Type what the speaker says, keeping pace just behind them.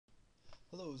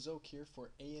Hello, Zoke here for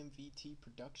AMVT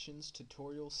Productions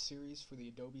tutorial series for the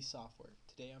Adobe software.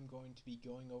 Today I'm going to be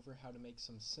going over how to make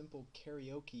some simple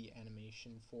karaoke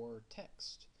animation for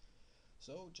text.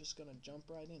 So just gonna jump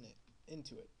right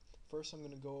into it. First I'm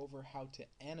gonna go over how to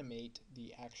animate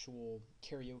the actual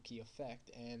karaoke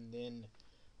effect, and then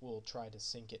we'll try to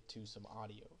sync it to some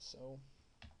audio. So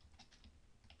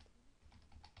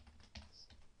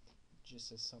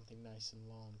just as something nice and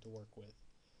long to work with.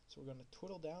 So we're going to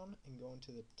twiddle down and go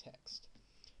into the text.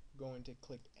 We're going to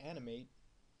click animate,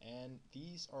 and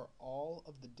these are all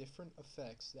of the different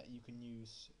effects that you can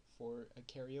use for a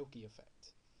karaoke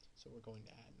effect. So we're going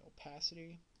to add an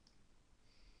opacity.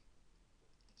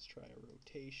 Let's try a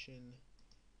rotation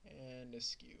and a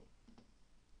skew.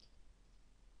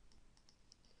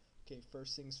 Okay,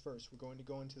 first things first, we're going to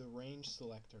go into the range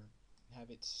selector and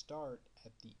have it start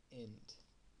at the end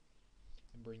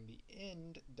and bring the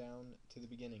end down to the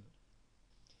beginning.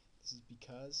 This is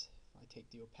because if I take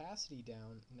the opacity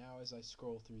down, now as I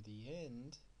scroll through the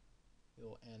end,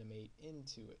 it'll animate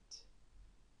into it.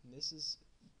 And this is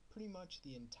pretty much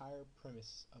the entire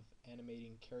premise of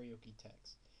animating karaoke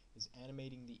text, is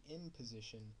animating the end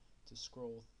position to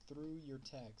scroll through your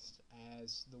text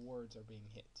as the words are being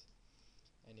hit.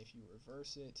 And if you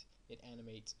reverse it, it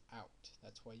animates out.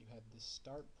 That's why you have the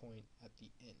start point at the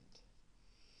end.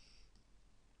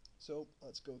 So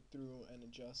let's go through and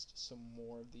adjust some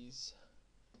more of these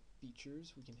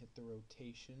features. We can hit the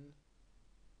rotation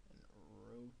and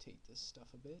rotate this stuff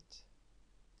a bit.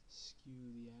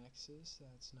 Skew the axis,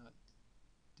 that's not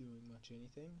doing much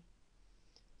anything.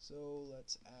 So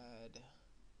let's add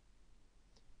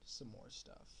some more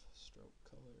stuff. Stroke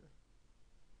color,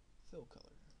 fill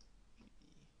color,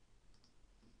 GB.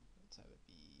 Let's have it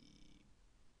be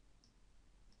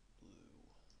blue.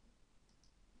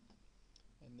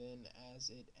 And then as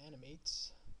it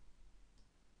animates,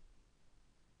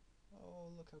 oh,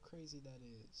 look how crazy that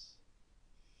is.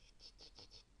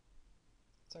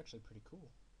 It's actually pretty cool.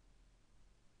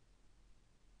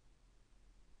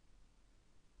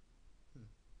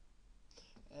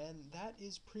 And that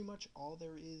is pretty much all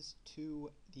there is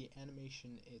to the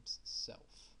animation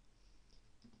itself.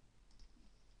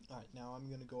 Alright, now I'm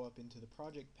going to go up into the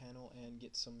project panel and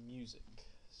get some music.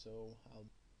 So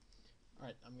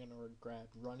Alright, I'm going to grab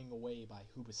Running Away by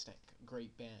Hoobastank.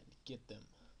 Great band. Get them.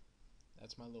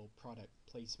 That's my little product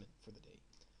placement for the day.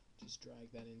 Just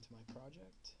drag that into my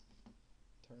project.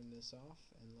 Turn this off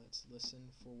and let's listen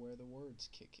for where the words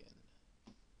kick in.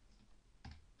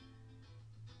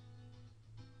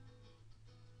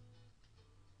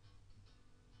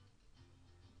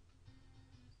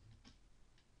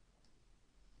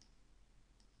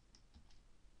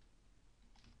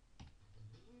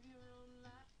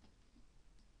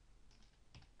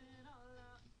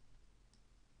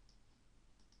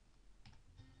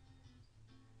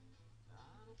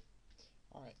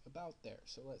 Alright, about there,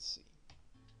 so let's see.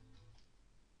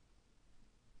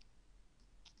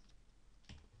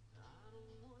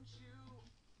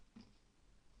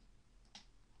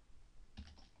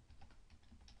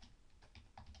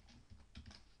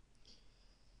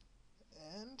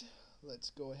 And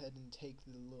let's go ahead and take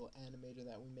the little animator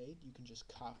that we made. You can just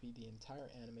copy the entire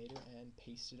animator and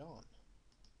paste it on.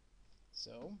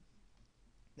 So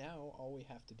now all we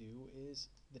have to do is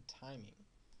the timing.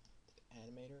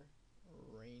 Animator,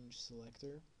 range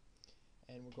selector,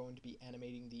 and we're going to be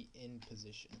animating the end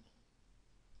position.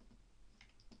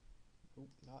 Oop,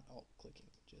 not alt clicking,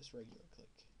 just regular click.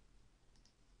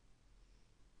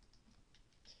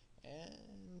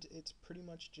 And it's pretty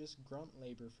much just grunt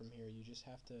labor from here. You just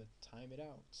have to time it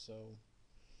out. So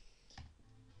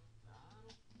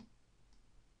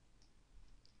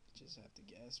just have to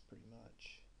guess pretty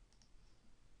much.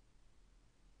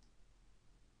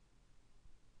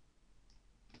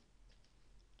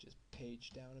 Just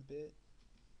page down a bit,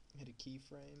 hit a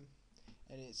keyframe,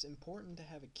 and it's important to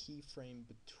have a keyframe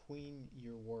between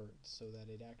your words so that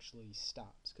it actually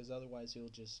stops, because otherwise you'll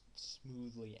just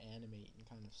smoothly animate and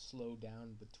kind of slow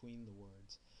down between the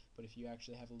words. But if you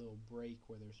actually have a little break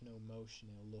where there's no motion,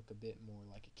 it'll look a bit more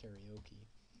like a karaoke.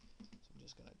 So I'm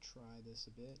just going to try this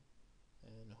a bit,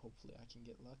 and hopefully I can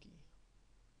get lucky.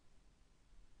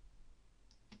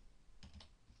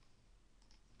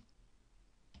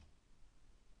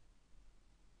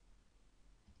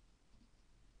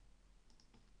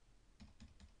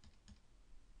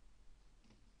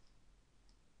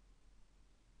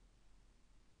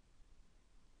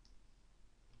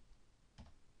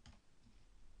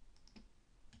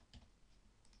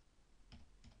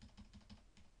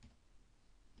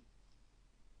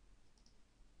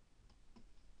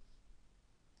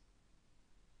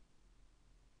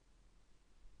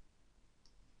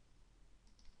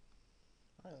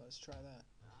 Alright, let's try that.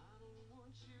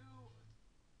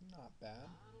 Not bad.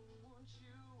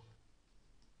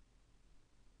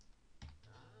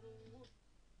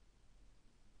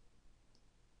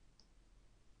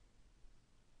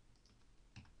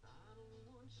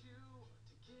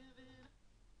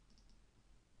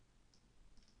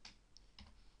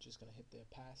 Just gonna hit the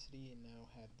opacity and now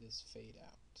have this fade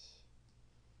out.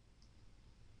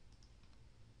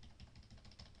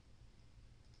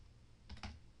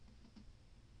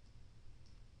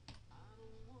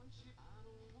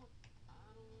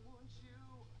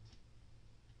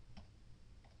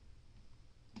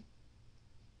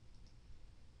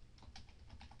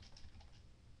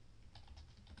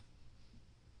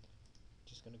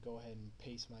 Just gonna go ahead and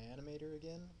paste my animator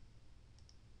again.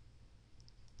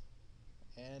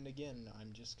 And again,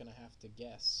 I'm just gonna have to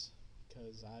guess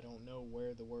because I don't know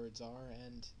where the words are,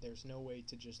 and there's no way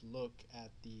to just look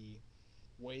at the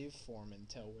waveform and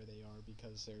tell where they are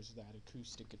because there's that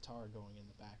acoustic guitar going in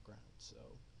the background. So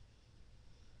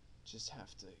just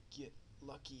have to get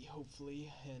lucky,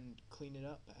 hopefully, and clean it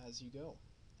up as you go.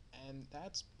 And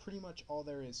that's pretty much all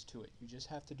there is to it. You just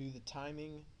have to do the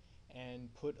timing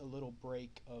and put a little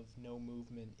break of no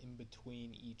movement in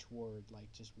between each word,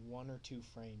 like just 1 or 2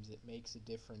 frames. It makes a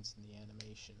difference in the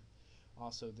animation.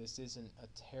 Also, this isn't a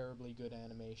terribly good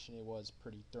animation. It was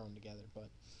pretty thrown together, but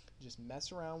just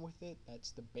mess around with it.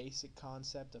 That's the basic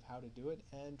concept of how to do it,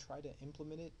 and try to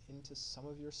implement it into some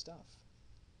of your stuff.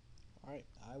 Alright,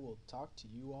 I will talk to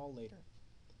you all later.